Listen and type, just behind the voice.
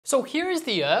So here is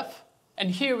the Earth and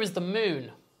here is the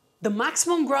Moon. The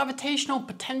maximum gravitational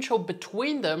potential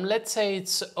between them, let's say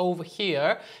it's over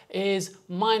here, is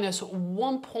minus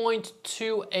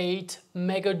 1.28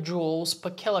 megajoules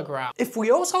per kilogram. If we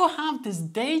also have this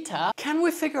data, can we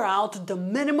figure out the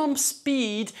minimum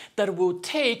speed that it will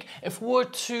take if we were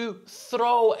to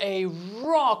throw a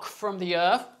rock from the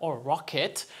Earth, or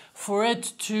rocket, for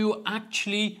it to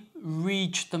actually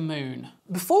reach the Moon?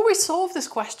 Before we solve this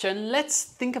question, let's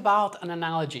think about an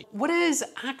analogy. What is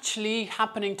actually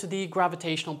happening to the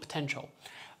gravitational potential?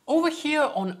 Over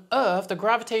here on Earth, the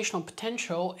gravitational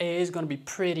potential is going to be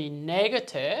pretty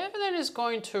negative, and then it's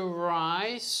going to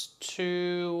rise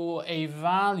to a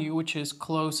value which is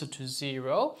closer to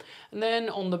 0. And then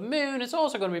on the Moon, it's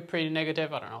also going to be pretty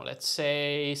negative. I don't know, let's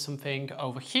say something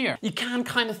over here. You can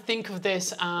kind of think of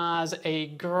this as a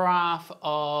graph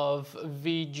of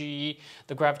Vg,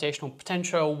 the gravitational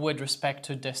potential, with respect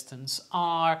to distance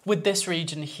r, with this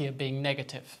region here being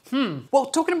negative. Well,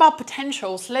 talking about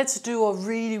potentials, let's do a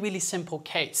really simple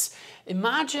case.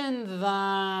 Imagine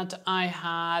that I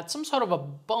had some sort of a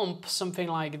bump, something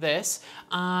like this,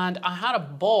 and I had a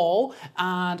ball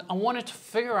and I wanted to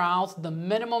figure out the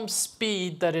minimum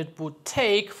speed that it would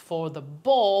take for the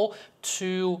ball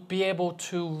to be able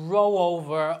to roll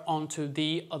over onto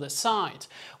the other side.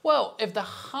 Well, if the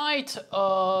height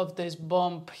of this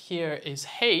bump here is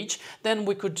h, then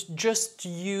we could just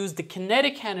use the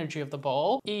kinetic energy of the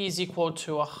ball. E is equal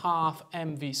to a half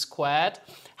mv squared.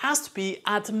 Has to be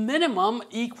at minimum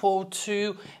equal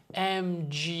to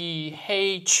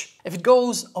mgh. If it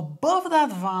goes above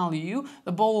that value,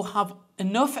 the ball will have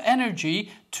enough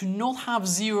energy to not have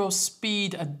zero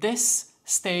speed at this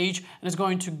stage and is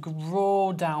going to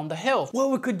roll down the hill.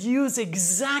 Well, we could use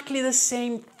exactly the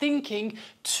same thinking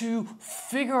to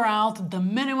figure out the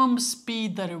minimum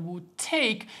speed that it would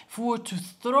take if we were to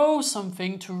throw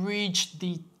something to reach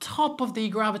the top of the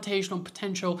gravitational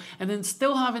potential and then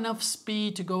still have enough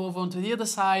speed to go over onto the other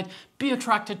side, be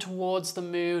attracted towards the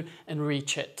Moon and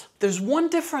reach it. There's one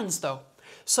difference though.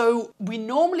 So we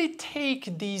normally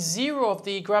take the zero of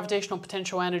the gravitational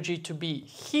potential energy to be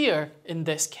here in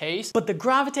this case, but the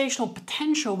gravitational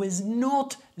potential is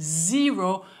not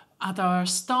zero at our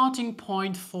starting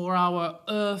point for our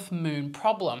Earth-Moon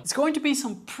problem. It's going to be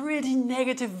some pretty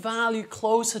negative value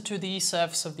closer to the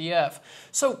surface of the Earth.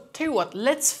 So tell you what,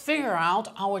 let's figure out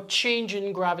our change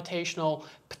in gravitational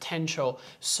potential.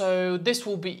 So this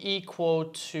will be equal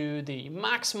to the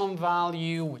maximum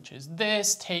value, which is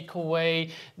this, take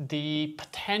away the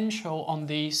potential on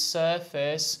the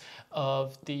surface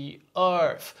of the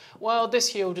Earth. Well, this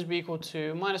here will just be equal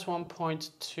to minus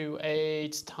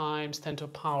 1.28 times 10 to the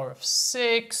power of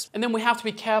 6. And then we have to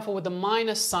be careful with the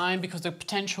minus sign because the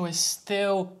potential is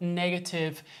still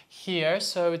negative here.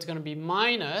 So it's going to be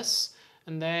minus,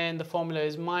 and then the formula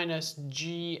is minus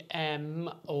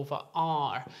gm over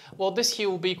r. Well, this here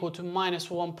will be equal to minus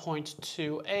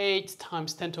 1.28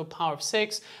 times 10 to the power of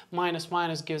 6. Minus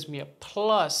gives me a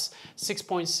plus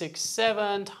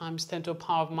 6.67 times 10 to the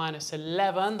power of minus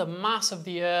 11. The mass of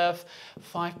the Earth,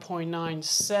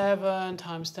 5.97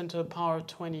 times 10 to the power of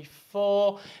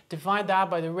 24. Divide that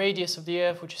by the radius of the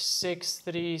Earth, which is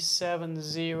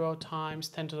 6370 times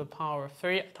 10 to the power of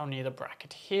 3. I don't need a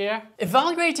bracket here.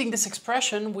 Evaluating this expression,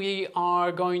 we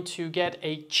are going to get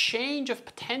a change of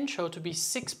potential to be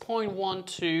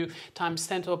 6.12 times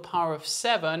 10 to the power of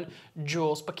 7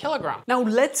 joules per kilogram. Now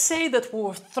let's say that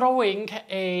we're throwing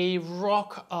a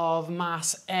rock of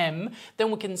mass m, then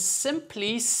we can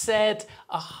simply set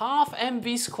a half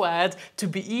mv squared to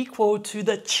be equal to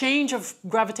the change of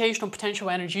gravitational potential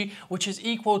energy, which is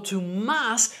equal to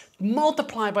mass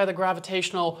multiplied by the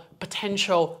gravitational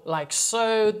potential, like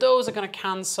so. Those are going to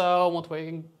cancel.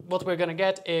 What we're going to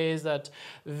get is that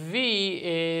v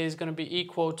is going to be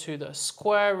equal to the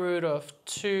square root of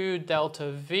 2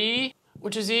 delta v,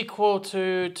 which is equal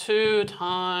to 2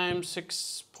 times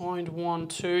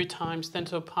 6.12 times 10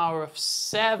 to the power of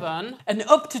 7. And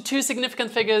up to two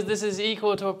significant figures, this is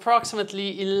equal to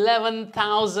approximately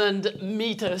 11,000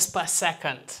 meters per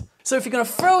second. So if you're going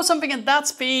to throw something at that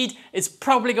speed, it's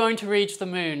probably going to reach the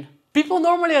Moon. People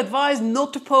normally advise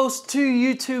not to post 2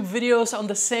 YouTube videos on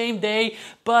the same day,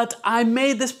 but I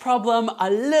made this problem a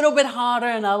little bit harder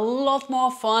and a lot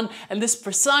more fun, and this is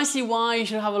precisely why you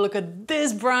should have a look at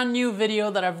this brand new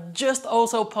video that I've just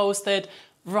also posted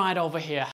right over here.